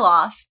I fell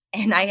off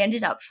and I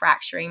ended up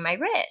fracturing my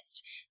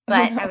wrist.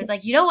 But I was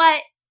like, you know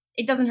what?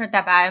 It doesn't hurt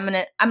that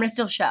bad. I'm gonna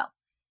still show.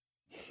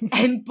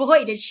 And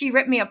boy, did she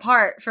rip me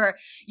apart for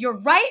your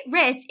right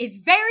wrist is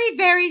very,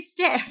 very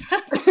stiff. I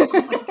was like, oh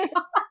my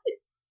God.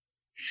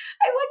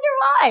 I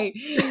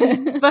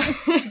wonder why.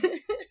 But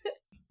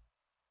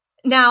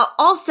now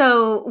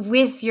also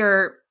with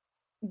your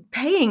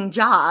paying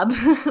job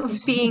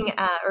of being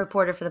a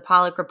reporter for the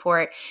Pollock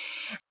Report,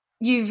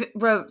 you've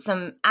wrote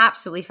some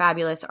absolutely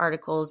fabulous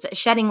articles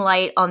shedding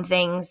light on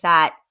things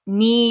that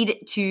need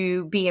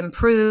to be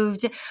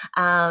improved,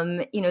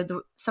 some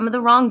of the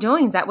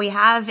wrongdoings that we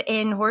have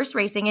in horse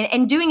racing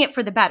and doing it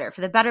for the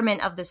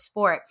betterment of the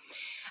sport.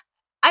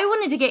 I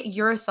wanted to get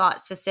your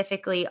thoughts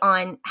specifically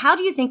on how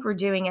do you think we're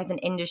doing as an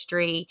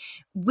industry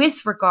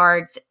with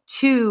regards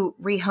to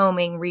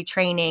rehoming,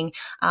 retraining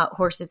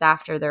horses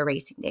after their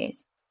racing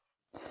days?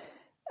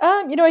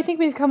 I think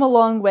we've come a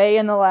long way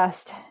in the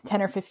last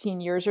 10 or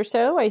 15 years or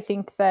so. I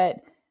think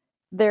that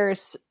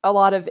there's a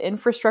lot of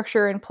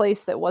infrastructure in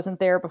place that wasn't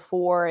there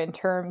before in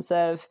terms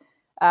of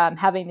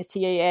having the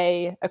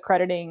TAA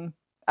accrediting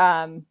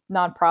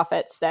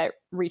nonprofits that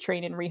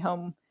retrain and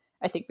rehome.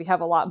 I think we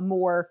have a lot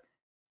more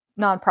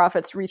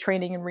nonprofits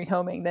retraining and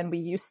rehoming than we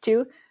used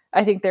to.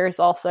 I think there's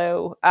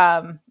also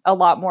a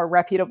lot more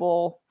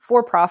reputable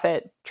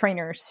for-profit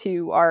trainers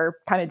who are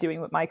kind of doing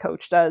what my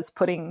coach does,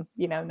 putting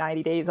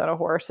 90 days on a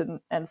horse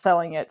and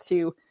selling it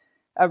to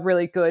a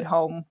really good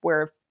home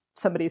where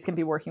somebody's going to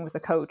be working with a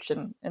coach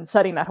and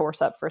setting that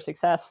horse up for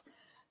success.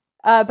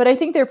 But I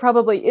think there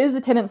probably is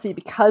a tendency,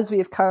 because we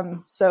have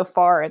come so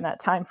far in that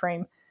time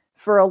frame,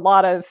 for a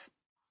lot of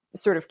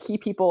sort of key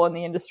people in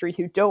the industry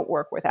who don't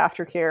work with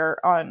aftercare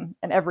on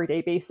an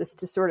everyday basis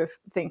to sort of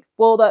think,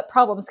 well, that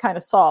problem's kind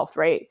of solved,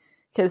 right?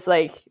 Because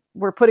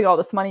we're putting all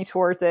this money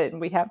towards it, and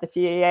we have the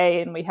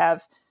TAA, and we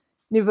have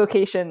new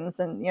vocations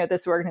and,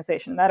 this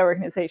organization, that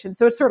organization.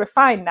 So it's sort of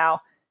fine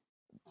now.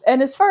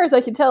 And as far as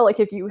I can tell, like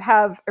if you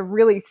have a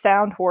really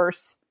sound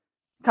horse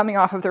coming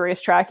off of the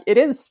racetrack, it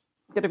is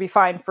going to be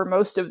fine for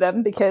most of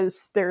them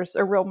because there's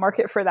a real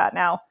market for that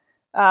now.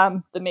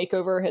 The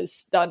makeover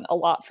has done a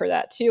lot for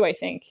that too, I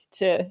think,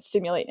 to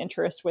stimulate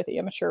interest with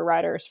amateur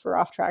riders for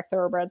off-track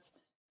thoroughbreds.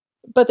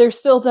 But there's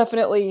still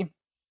definitely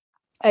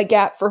a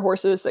gap for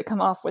horses that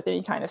come off with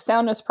any kind of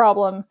soundness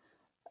problem.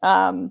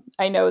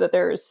 I know that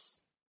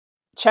there's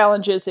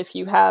challenges if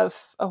you have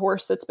a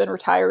horse that's been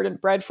retired and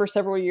bred for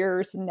several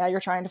years and now you're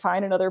trying to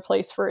find another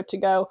place for it to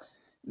go.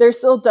 There's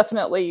still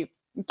definitely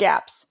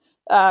gaps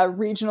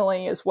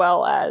regionally as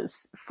well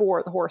as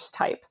for the horse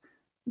type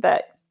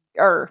that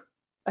are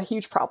a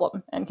huge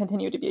problem and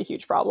continue to be a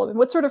huge problem. And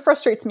what sort of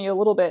frustrates me a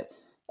little bit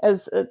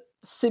as a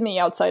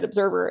semi-outside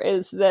observer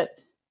is that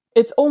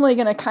it's only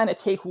going to kind of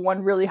take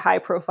one really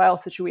high-profile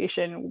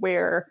situation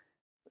where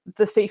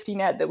the safety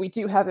net that we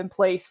do have in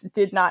place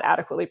did not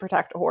adequately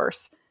protect a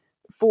horse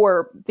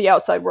for the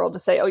outside world to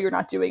say, oh, you're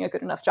not doing a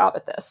good enough job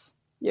at this.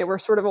 Yeah, we're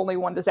sort of only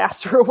one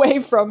disaster away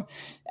from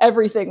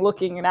everything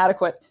looking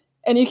inadequate.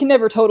 And you can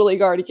never totally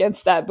guard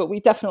against that, but we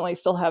definitely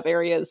still have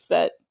areas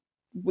that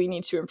we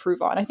need to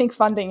improve on. I think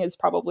funding is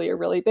probably a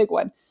really big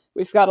one.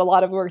 We've got a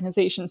lot of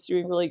organizations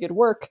doing really good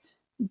work,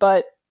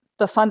 but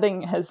the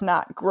funding has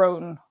not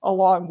grown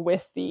along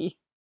with the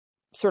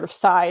sort of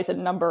size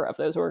and number of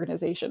those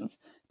organizations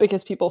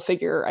because people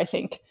figure, I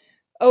think,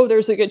 oh,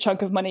 there's a good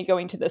chunk of money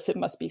going to this, it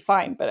must be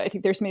fine. But I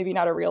think there's maybe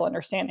not a real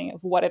understanding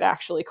of what it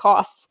actually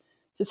costs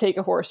to take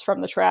a horse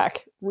from the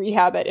track,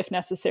 rehab it if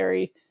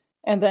necessary,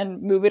 and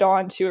then move it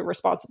on to a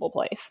responsible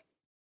place.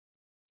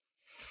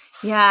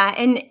 Yeah,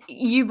 and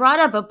you brought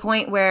up a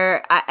point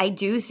where I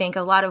do think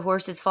a lot of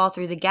horses fall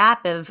through the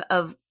gap of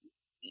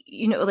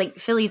like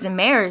fillies and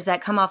mares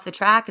that come off the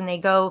track and they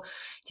go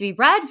to be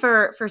bred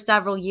for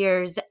several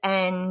years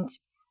and,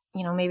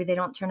 maybe they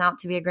don't turn out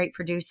to be a great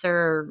producer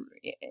or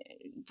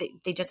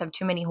they just have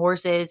too many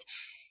horses.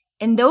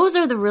 And those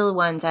are the real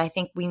ones that I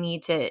think we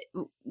need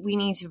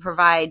to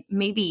provide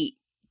maybe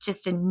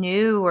just a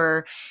new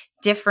or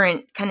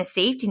different kind of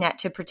safety net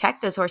to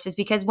protect those horses,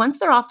 because once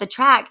they're off the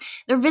track,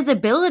 their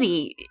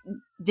visibility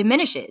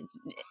diminishes,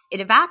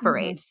 it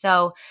evaporates.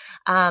 So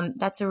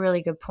that's a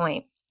really good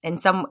point. And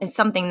it's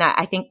something that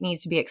I think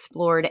needs to be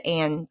explored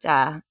and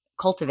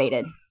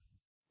cultivated.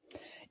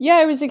 Yeah,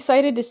 I was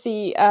excited to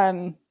see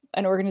an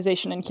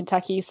organization in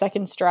Kentucky,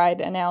 Second Stride,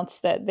 announce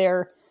that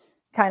they're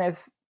kind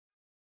of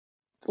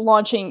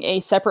launching a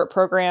separate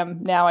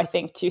program now, I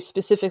think, to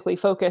specifically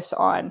focus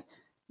on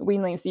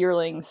weanlings,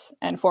 yearlings,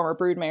 and former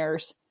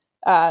broodmares.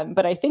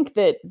 But I think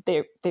that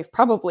they've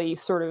probably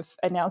sort of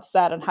announced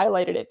that and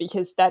highlighted it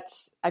because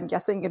that's, I'm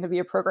guessing, going to be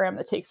a program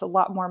that takes a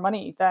lot more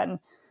money than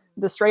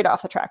the straight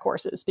off the track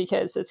horses,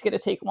 because it's going to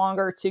take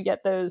longer to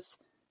get those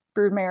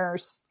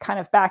broodmares kind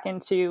of back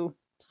into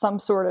some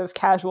sort of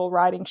casual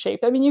riding shape.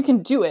 I mean, you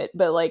can do it,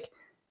 but like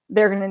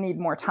they're going to need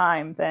more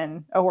time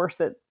than a horse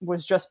that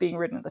was just being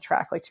ridden at the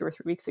track like 2 or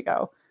 3 weeks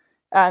ago.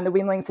 And the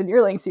weanlings and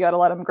yearlings, you got to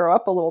let them grow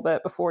up a little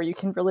bit before you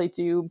can really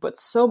do but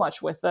so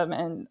much with them,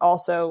 and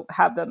also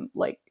have them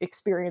like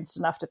experienced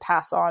enough to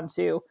pass on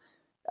to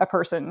a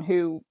person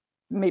who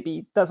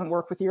maybe doesn't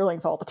work with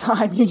yearlings all the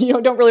time.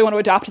 You don't really want to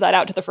adopt that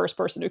out to the first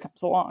person who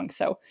comes along.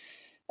 So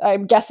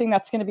I'm guessing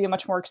that's going to be a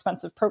much more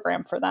expensive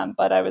program for them,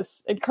 but I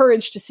was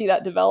encouraged to see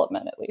that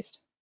development at least.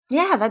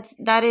 Yeah,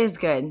 that is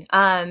good.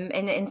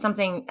 And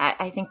something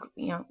I think,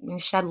 we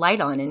shed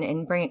light on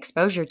and bring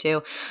exposure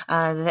to,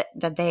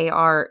 that they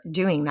are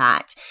doing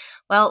that.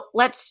 Well,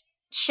 let's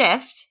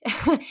shift.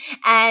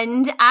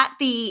 And at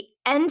the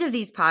end of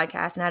these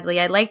podcasts, Natalie,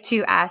 I'd like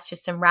to ask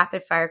just some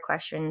rapid fire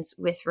questions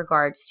with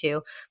regards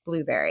to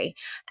Blueberry,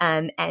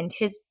 and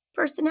his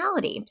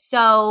personality.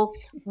 So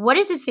what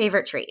is his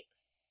favorite treat?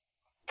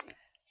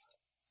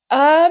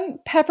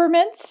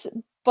 Peppermints,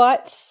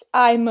 but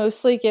I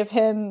mostly give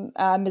him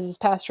Mrs.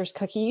 Pasteur's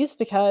cookies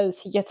because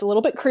he gets a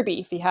little bit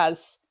cribby if he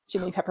has too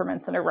many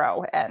peppermints in a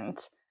row, and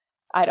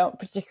I don't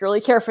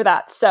particularly care for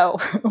that. So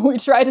we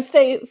try to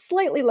stay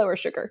slightly lower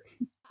sugar.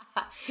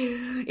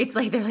 It's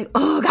like they're like,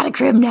 oh, got a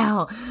crib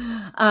now.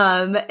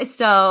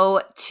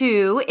 So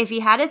 2, if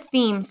he had a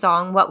theme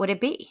song, what would it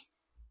be?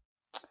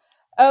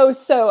 Oh,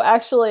 so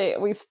actually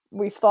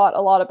we've thought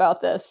a lot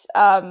about this.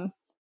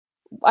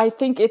 I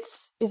think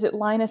is it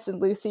Linus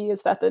and Lucy?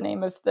 Is that the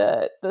name of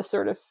the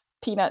sort of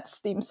Peanuts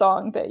theme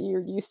song that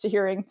you're used to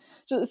hearing?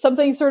 Just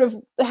something sort of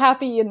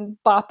happy and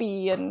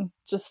boppy and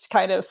just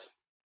kind of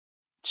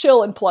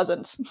chill and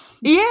pleasant.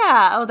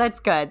 Yeah. Oh,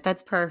 that's good.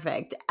 That's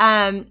perfect.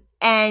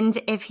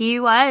 And if he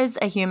was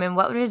a human,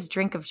 what would his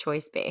drink of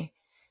choice be?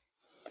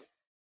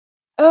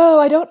 Oh,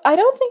 I don't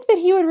think that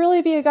he would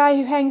really be a guy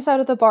who hangs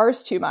out at the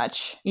bars too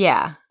much.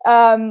 Yeah.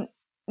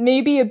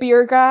 Maybe a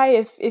beer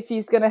guy if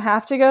he's going to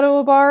have to go to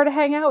a bar to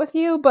hang out with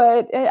you,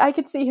 but I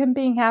could see him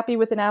being happy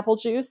with an apple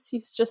juice.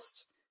 He's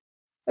just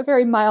a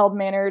very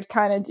mild-mannered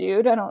kind of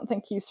dude. I don't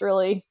think he's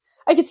really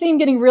I could see him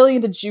getting really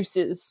into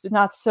juices, but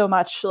not so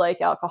much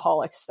like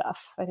alcoholic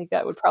stuff. I think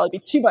that would probably be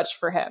too much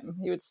for him.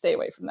 He would stay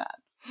away from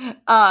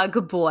that.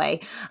 Good boy.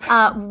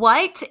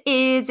 What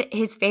is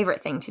his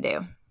favorite thing to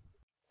do?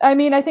 I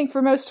mean, I think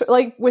for most,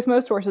 like with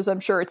most horses, I'm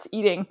sure it's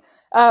eating.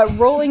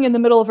 Rolling in the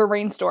middle of a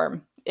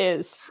rainstorm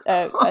is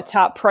a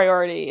top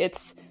priority.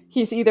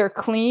 He's either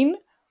clean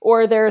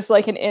or there's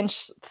like an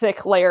inch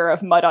thick layer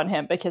of mud on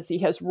him because he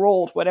has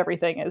rolled when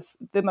everything is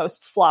the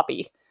most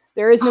sloppy.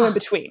 There is no in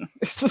between.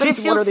 But it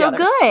feels so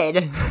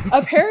good.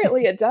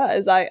 Apparently it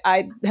does.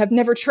 I have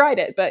never tried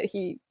it, but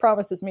he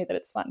promises me that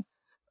it's fun.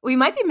 We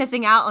might be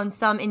missing out on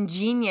some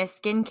ingenious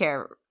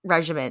skincare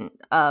regimen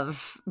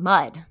of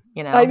mud,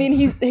 you know? I mean,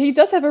 he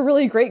does have a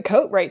really great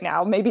coat right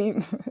now. Maybe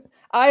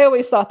I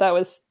always thought that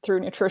was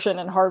through nutrition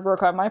and hard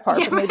work on my part,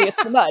 but maybe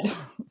it's the mud.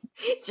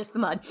 It's just the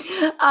mud.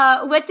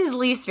 What's his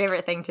least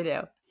favorite thing to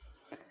do?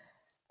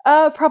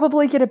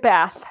 Probably get a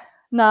bath.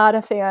 Not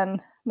a fan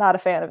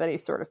of any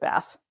sort of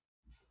bath.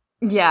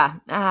 Yeah,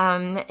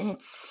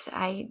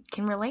 I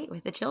can relate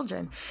with the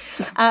children.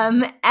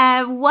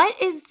 What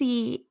is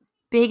the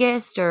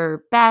biggest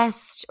or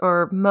best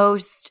or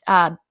most,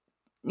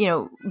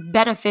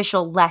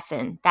 beneficial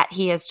lesson that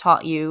he has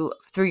taught you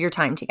through your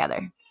time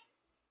together?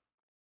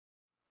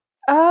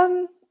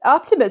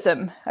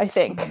 Optimism, I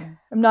think. Mm-hmm.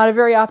 I'm not a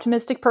very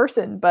optimistic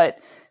person, but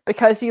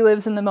because he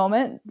lives in the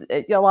moment,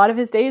 a lot of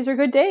his days are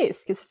good days,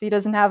 because if he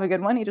doesn't have a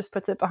good one, he just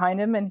puts it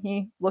behind him and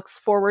he looks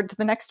forward to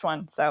the next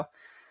one. So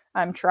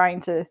I'm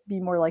trying to be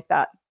more like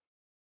that.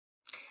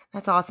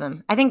 That's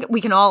awesome. I think we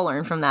can all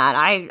learn from that.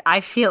 I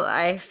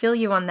feel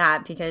you on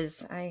that,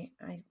 because I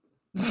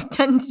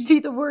tend to be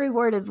the worry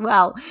ward as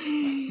well.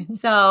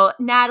 So,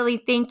 Natalie,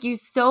 thank you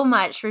so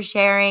much for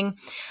sharing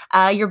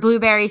your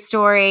Blueberry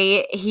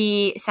story.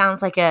 He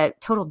sounds like a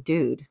total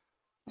dude.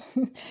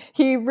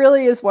 He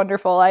really is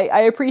wonderful.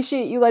 I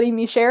appreciate you letting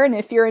me share. And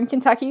if you're in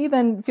Kentucky,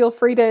 then feel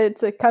free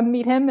to come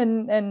meet him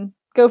and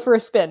go for a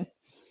spin.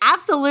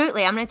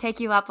 Absolutely. I'm going to take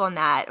you up on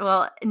that.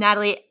 Well,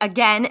 Natalie,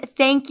 again,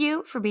 thank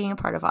you for being a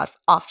part of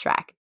Off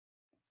Track.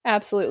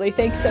 Absolutely.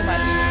 Thanks so much.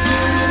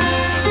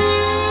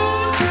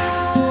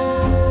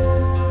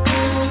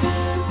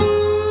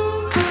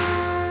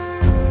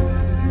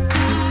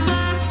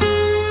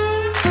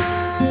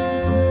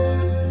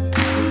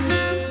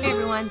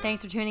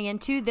 Thanks for tuning in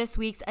to this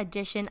week's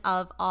edition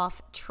of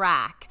Off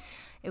Track.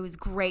 It was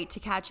great to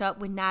catch up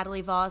with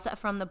Natalie Voss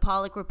from the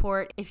Pollock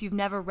Report. If you've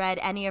never read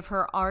any of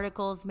her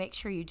articles, make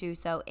sure you do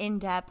so.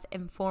 In-depth,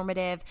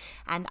 informative,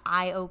 and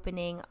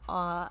eye-opening,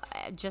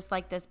 just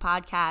like this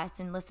podcast,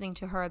 and listening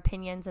to her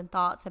opinions and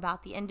thoughts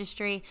about the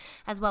industry,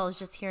 as well as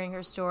just hearing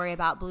her story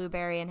about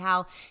Blueberry and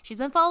how she's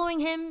been following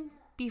him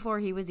before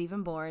he was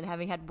even born,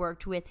 having had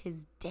worked with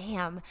his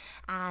dam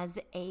as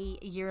a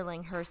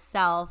yearling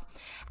herself.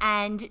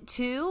 And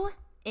two,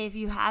 if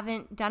you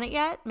haven't done it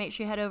yet, make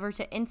sure you head over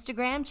to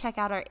Instagram. Check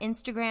out our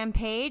Instagram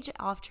page,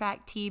 Off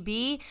Track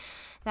TB,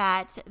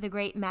 that the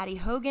great Maddie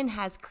Hogan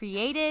has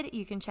created.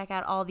 You can check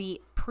out all the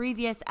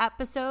previous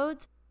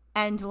episodes.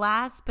 And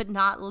last but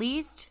not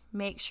least,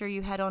 make sure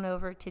you head on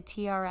over to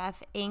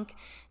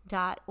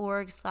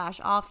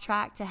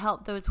trfinc.org/offtrack to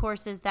help those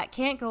horses that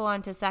can't go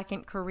on to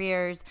second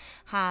careers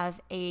have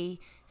a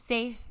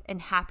safe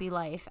and happy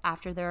life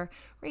after their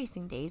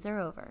racing days are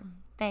over.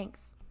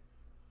 Thanks.